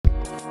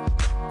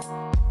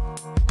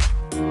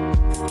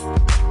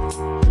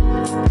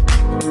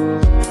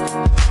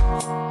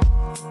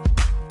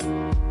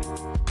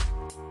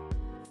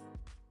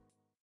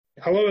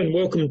and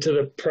welcome to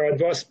the Pro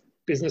Advice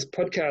Business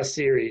Podcast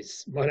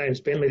Series. My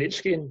name's Ben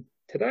Liditsky, and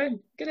today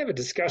I'm going to have a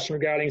discussion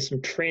regarding some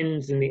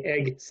trends in the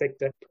ag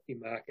sector property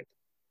market.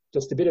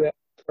 Just a bit about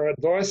Pro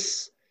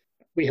Advice.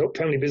 We help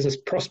family business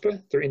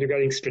prosper through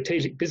integrating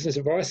strategic business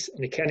advice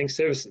and accounting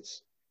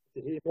services.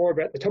 To hear more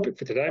about the topic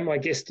for today, my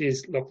guest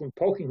is Lachlan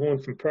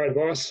Polkinghorne from Pro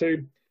Advice,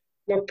 who,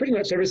 well, pretty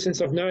much ever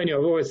since I've known you,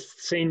 I've always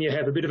seen you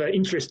have a bit of an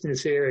interest in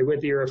this area,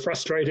 whether you're a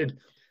frustrated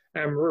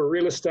rural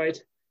real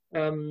estate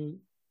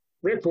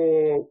rep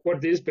or what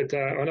it is, but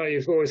I know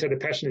you've always had a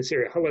passion in this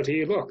area. Hello to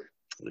you, Loch.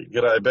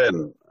 G'day,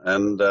 Ben.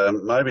 And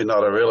maybe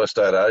not a real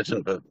estate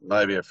agent, but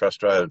maybe a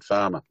frustrated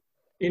farmer.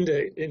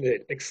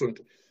 Indeed.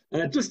 Excellent.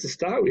 Just to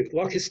start with,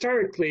 like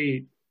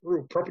historically,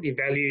 rural property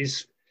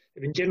values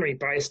have been generally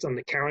based on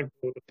the current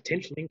or the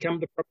potential income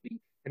of the property,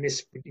 and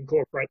this would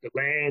incorporate the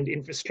land,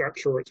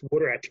 infrastructure, or its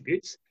water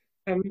attributes.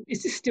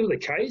 Is this still the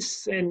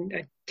case? And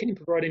can you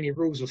provide any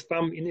rules of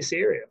thumb in this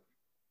area?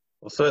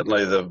 Well,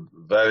 certainly the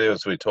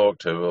valuers we talk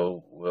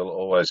to will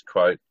always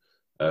quote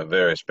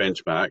various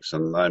benchmarks,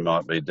 and they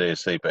might be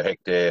DSC per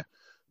hectare,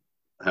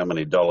 how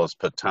many dollars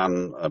per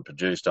tonne are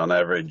produced on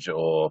average,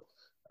 or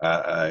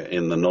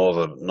in the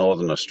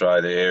northern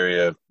Australia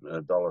area,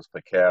 dollars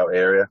per cow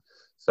area.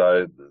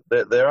 So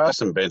there are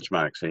some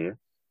benchmarks here,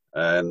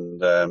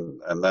 and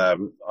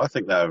I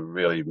think they're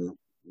really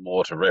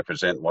more to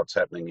represent what's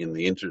happening in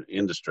the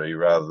industry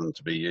rather than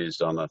to be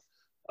used on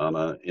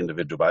an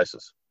individual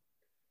basis.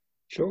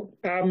 Sure.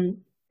 And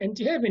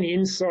do you have any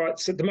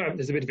insights? At the moment,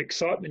 there's a bit of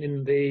excitement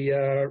in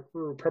the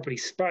rural property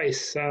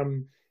space.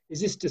 Is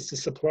this just a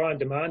supply and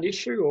demand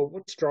issue, or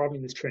what's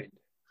driving this trend?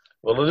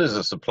 Well, it is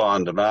a supply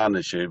and demand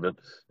issue, but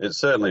it's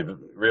certainly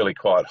really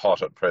quite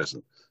hot at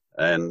present.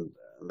 And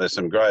there's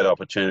some great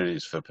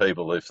opportunities for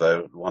people if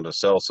they want to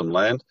sell some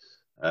land,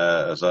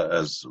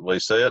 as we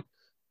see it.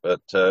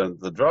 But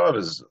the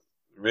drivers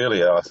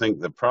really, I think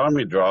the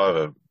primary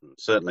driver,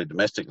 certainly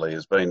domestically,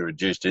 has been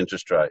reduced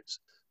interest rates.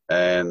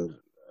 And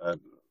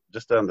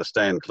just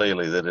understand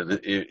clearly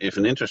that if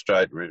an interest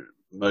rate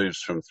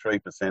moves from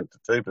 3% to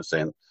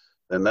 2%,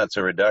 then that's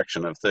a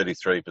reduction of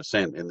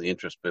 33% in the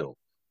interest bill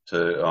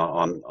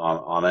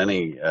on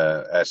any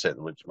asset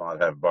which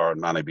might have borrowed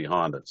money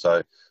behind it.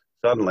 So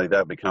suddenly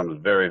that becomes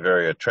very,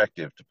 very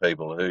attractive to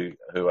people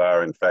who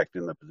are in fact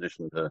in the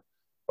position to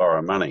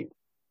borrow money.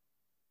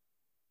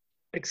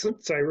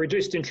 Excellent. So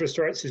reduced interest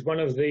rates is one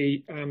of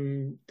the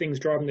things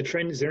driving the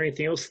trend. Is there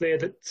anything else there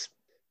that's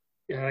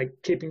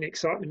keeping the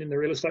excitement in the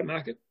real estate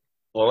market?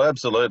 Well,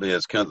 absolutely.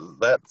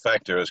 That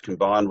factor is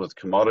combined with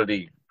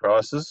commodity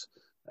prices,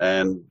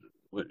 and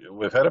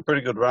we've had a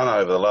pretty good run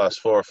over the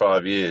last 4 or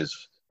 5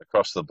 years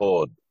across the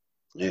board.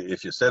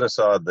 If you set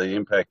aside the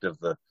impact of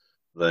the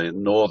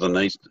northern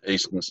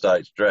eastern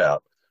states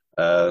drought,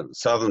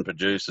 southern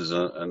producers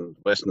and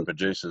western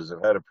producers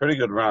have had a pretty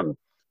good run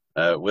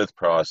with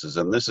prices,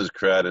 and this has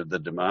created the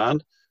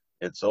demand.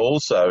 It's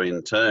also,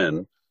 in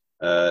turn,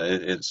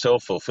 it's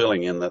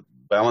self-fulfilling in that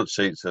balance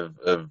sheets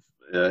have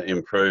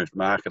improved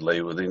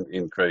markedly with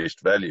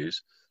increased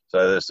values.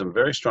 So there's some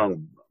very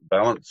strong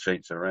balance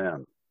sheets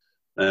around.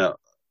 Now,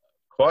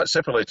 quite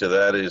separately to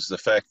that is the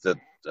fact that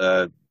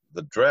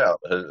the drought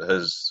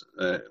has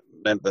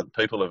meant that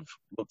people have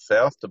looked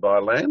south to buy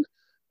land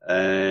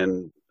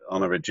and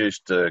on a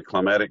reduced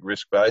climatic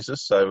risk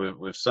basis. So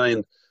we've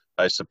seen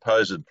a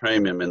supposed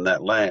premium in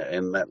that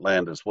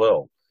land as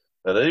well.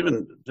 But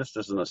even just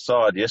as an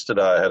aside,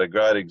 yesterday I had a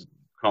great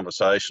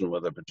conversation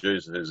with a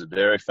producer who's a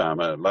dairy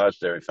farmer, a large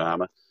dairy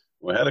farmer.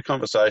 We had a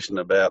conversation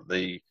about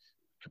the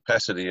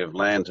capacity of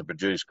land to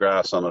produce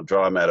grass on a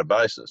dry matter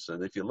basis.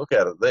 And if you look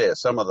at it there,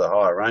 some of the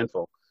higher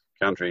rainfall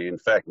country, in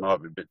fact,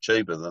 might be a bit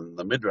cheaper than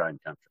the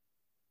mid-range country.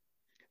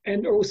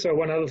 And also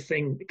one other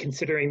thing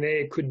considering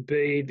there could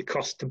be the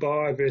cost to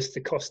buy versus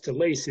the cost to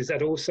lease. Is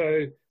that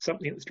also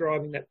something that's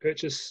driving that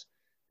purchase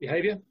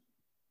behaviour?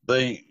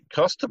 The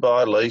cost to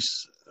buy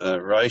lease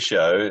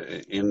ratio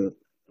in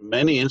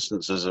many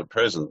instances at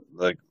present,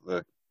 the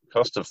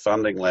cost of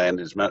funding land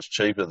is much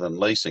cheaper than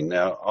leasing.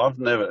 Now,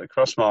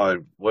 across my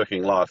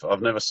working life,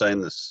 I've never seen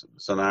this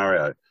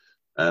scenario.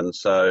 And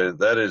so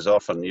that is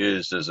often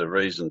used as a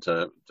reason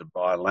to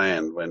buy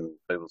land when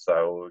people say,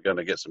 well, we're going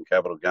to get some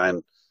capital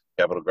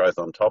growth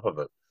on top of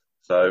it.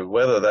 So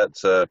whether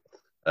that's a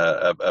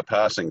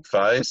passing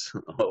phase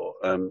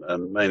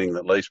and meaning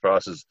that lease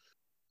prices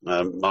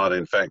might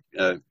in fact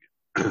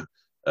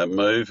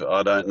move,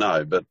 I don't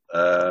know, but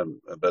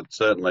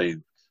certainly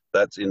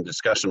that's in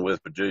discussion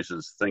with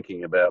producers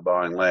thinking about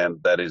buying land.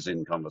 That is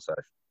in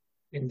conversation.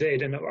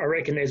 Indeed, and I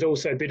reckon there's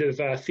also a bit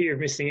of fear of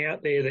missing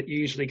out there that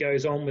usually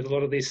goes on with a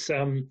lot of this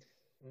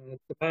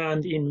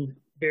demand in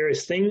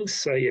various things.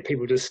 So yeah,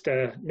 people just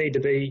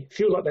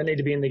feel like they need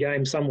to be in the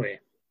game somewhere.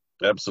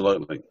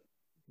 Absolutely.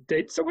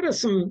 Indeed. So what are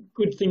some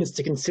good things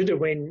to consider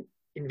when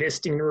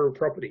investing in rural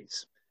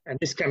properties? And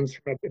this comes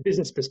from a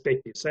business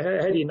perspective. So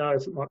how do you know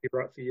if it might be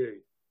right for you?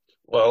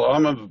 Well,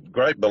 I'm a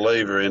great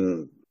believer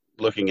in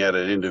looking at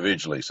it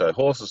individually. So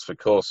horses for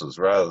courses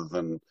rather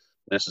than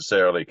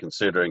necessarily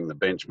considering the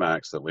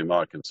benchmarks that we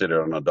might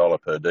consider on a dollar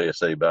per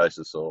DSE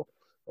basis or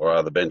or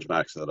other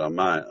benchmarks that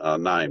are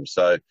named.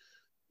 So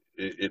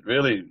it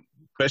really,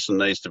 question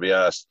needs to be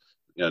asked,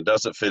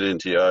 does it fit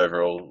into your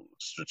overall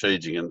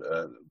strategic and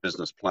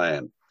business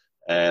plan?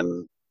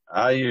 And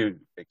are you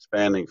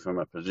expanding from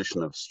a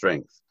position of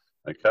strength?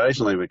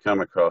 Occasionally we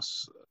come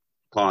across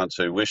clients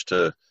who wish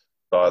to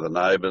buy the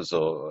neighbours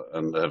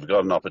and have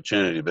got an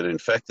opportunity, but in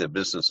fact their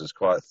business is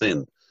quite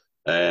thin.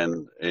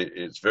 And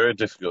it's very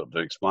difficult to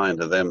explain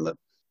to them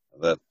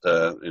that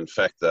in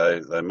fact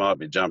they might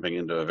be jumping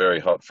into a very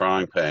hot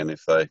frying pan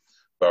if they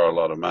borrow a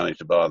lot of money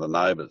to buy the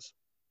neighbours.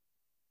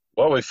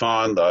 What we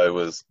find though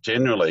with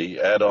generally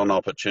add-on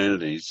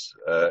opportunities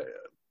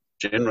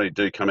generally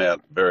do come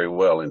out very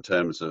well in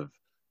terms of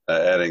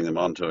adding them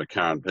onto a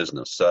current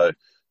business. So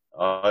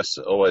I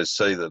always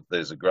see that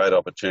there's a great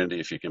opportunity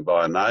if you can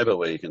buy a neighbour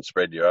where you can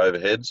spread your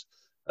overheads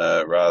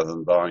rather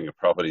than buying a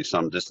property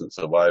some distance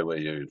away where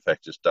you in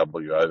fact just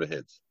double your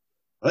overheads.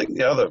 I think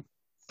the other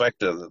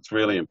factor that's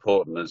really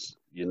important is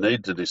you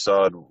need to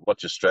decide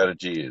what your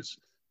strategy is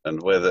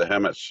and how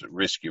much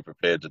risk you're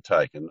prepared to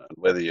take, and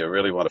whether you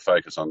really want to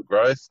focus on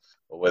growth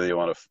or whether you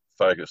want to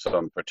focus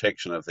on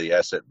protection of the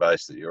asset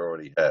base that you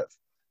already have.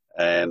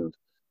 And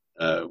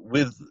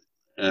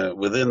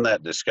within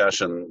that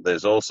discussion,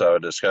 there's also a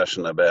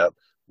discussion about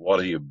what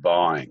are you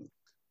buying.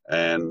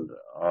 And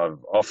I've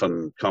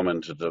often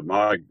commented to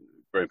my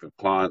group of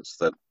clients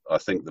that I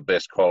think the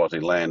best quality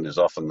land is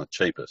often the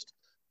cheapest.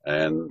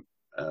 And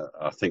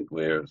I think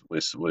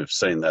we've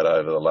seen that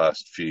over the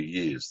last few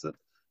years, that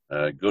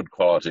good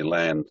quality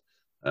land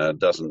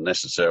doesn't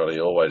necessarily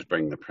always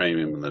bring the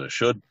premium that it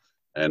should,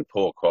 and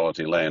poor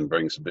quality land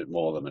brings a bit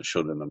more than it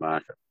should in the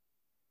market.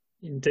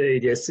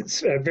 Indeed, yes,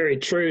 it's very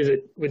true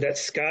that with that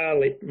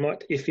scale, it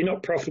might, if you're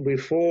not profitable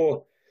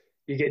before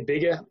you get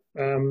bigger,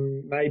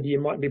 maybe you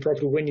might be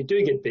profitable when you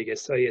do get bigger.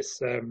 So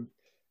yes,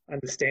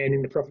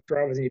 understanding the profit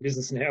drivers in your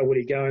business and how well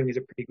you're going is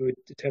a pretty good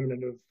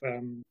determinant of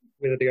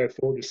whether to go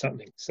forward with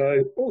something.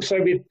 So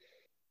also with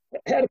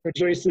how do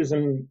producers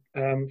and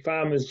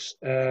farmers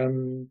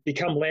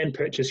become land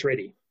purchase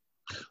ready?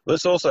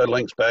 This also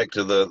links back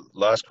to the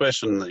last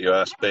question that you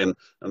asked, Ben,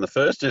 and the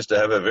first is to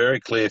have a very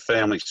clear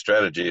family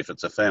strategy if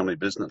it's a family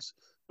business.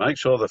 Make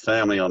sure the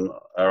family are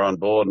on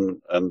board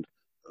and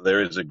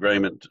there is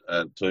agreement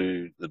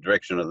to the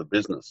direction of the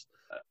business.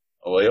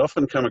 We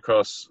often come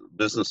across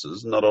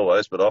businesses, not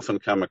always, but often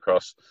come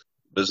across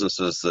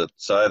businesses that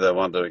say they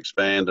want to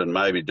expand and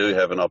maybe do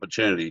have an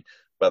opportunity,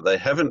 but they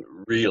haven't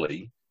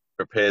really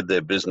prepared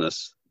their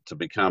business to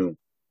become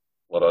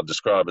what I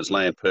describe as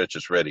land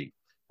purchase ready.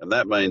 And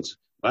that means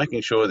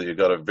making sure that you've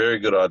got a very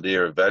good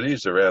idea of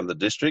values around the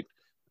district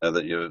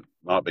that you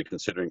might be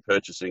considering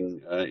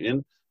purchasing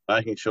in,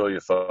 making sure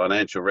your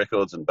financial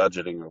records and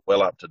budgeting are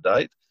well up to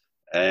date,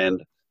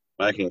 and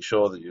making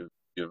sure that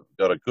you've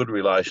got a good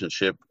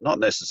relationship, not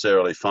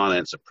necessarily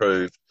finance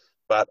approved,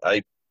 but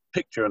a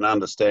picture and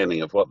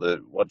understanding of what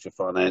your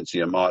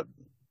financier might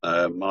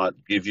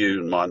give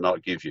you and might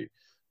not give you.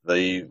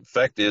 The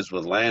fact is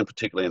with land,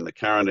 particularly in the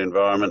current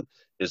environment,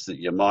 is that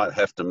you might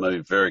have to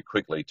move very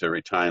quickly to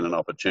retain an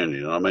opportunity.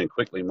 And I mean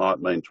quickly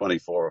might mean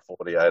 24 or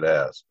 48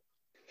 hours.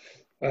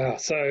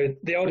 So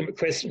the ultimate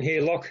question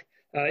here, Locke,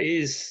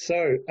 is,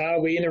 are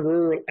we in a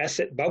rural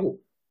asset bubble?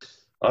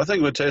 I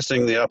think we're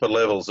testing the upper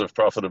levels of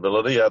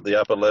profitability at the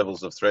upper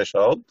levels of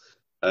threshold,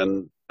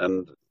 and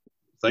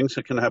things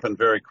can happen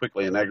very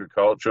quickly in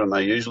agriculture, and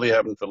they usually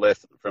happen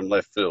from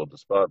left field,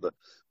 despite the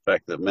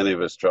fact that many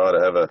of us try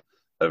to have a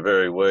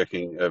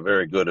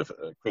very good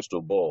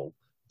crystal ball.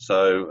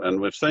 So,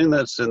 and we've seen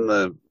this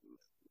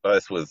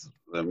both with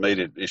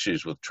immediate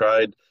issues with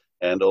trade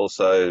and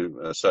also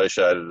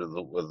associated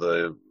with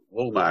the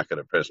wool market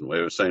at present,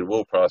 where we've seen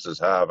wool prices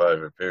halve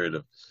over a period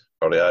of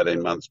probably 18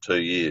 months,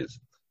 2 years.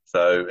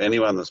 So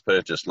anyone that's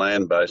purchased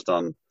land based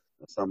on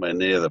somewhere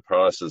near the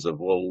prices of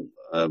wool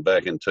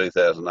back in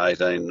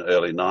 2018,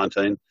 early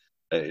 19,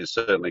 is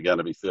certainly going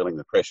to be feeling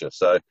the pressure.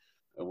 So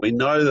we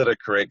know that a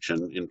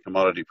correction in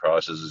commodity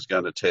prices is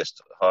going to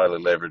test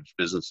highly leveraged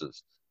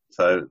businesses.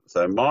 So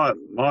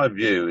my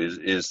view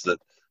is that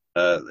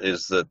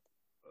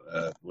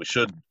we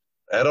should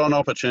add-on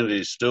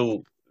opportunities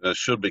still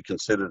should be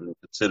considered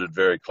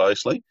very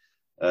closely,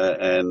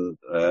 and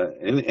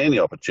any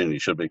opportunity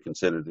should be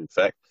considered, in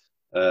fact.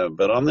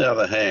 But on the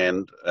other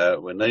hand,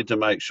 we need to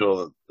make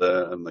sure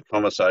that the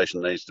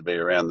conversation needs to be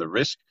around the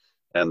risk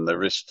and the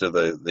risk to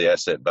the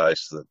asset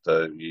base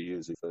that you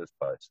use in the first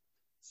place.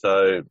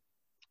 So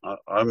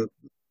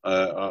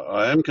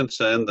I am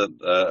concerned that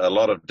a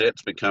lot of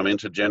debt's become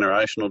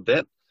intergenerational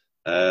debt,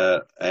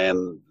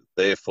 and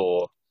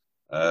therefore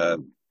there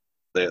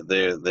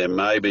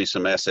may be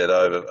some asset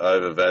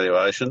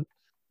overvaluation,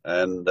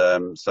 and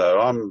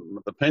so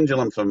the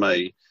pendulum for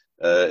me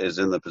is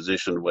in the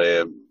position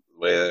where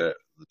the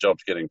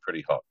job's getting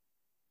pretty hot.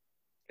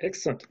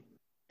 Excellent.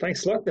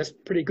 Thanks, Locke. That's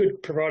pretty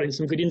good, providing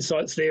some good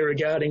insights there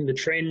regarding the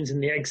trends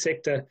in the ag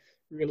sector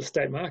real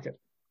estate market.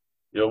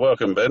 You're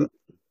welcome, Ben.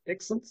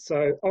 Excellent.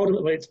 So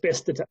ultimately, it's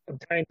best to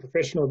obtain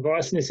professional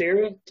advice in this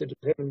area to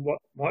determine what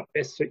might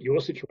best suit your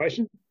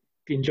situation.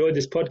 If you enjoyed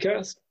this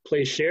podcast,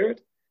 please share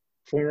it.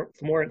 For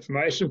more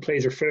information,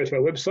 please refer to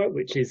our website,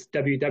 which is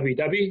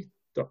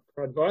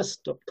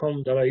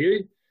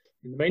www.proadvice.com.au.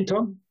 In the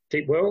meantime,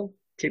 keep well,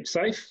 keep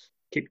safe,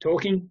 keep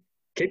talking,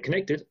 keep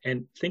connected,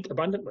 and think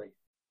abundantly.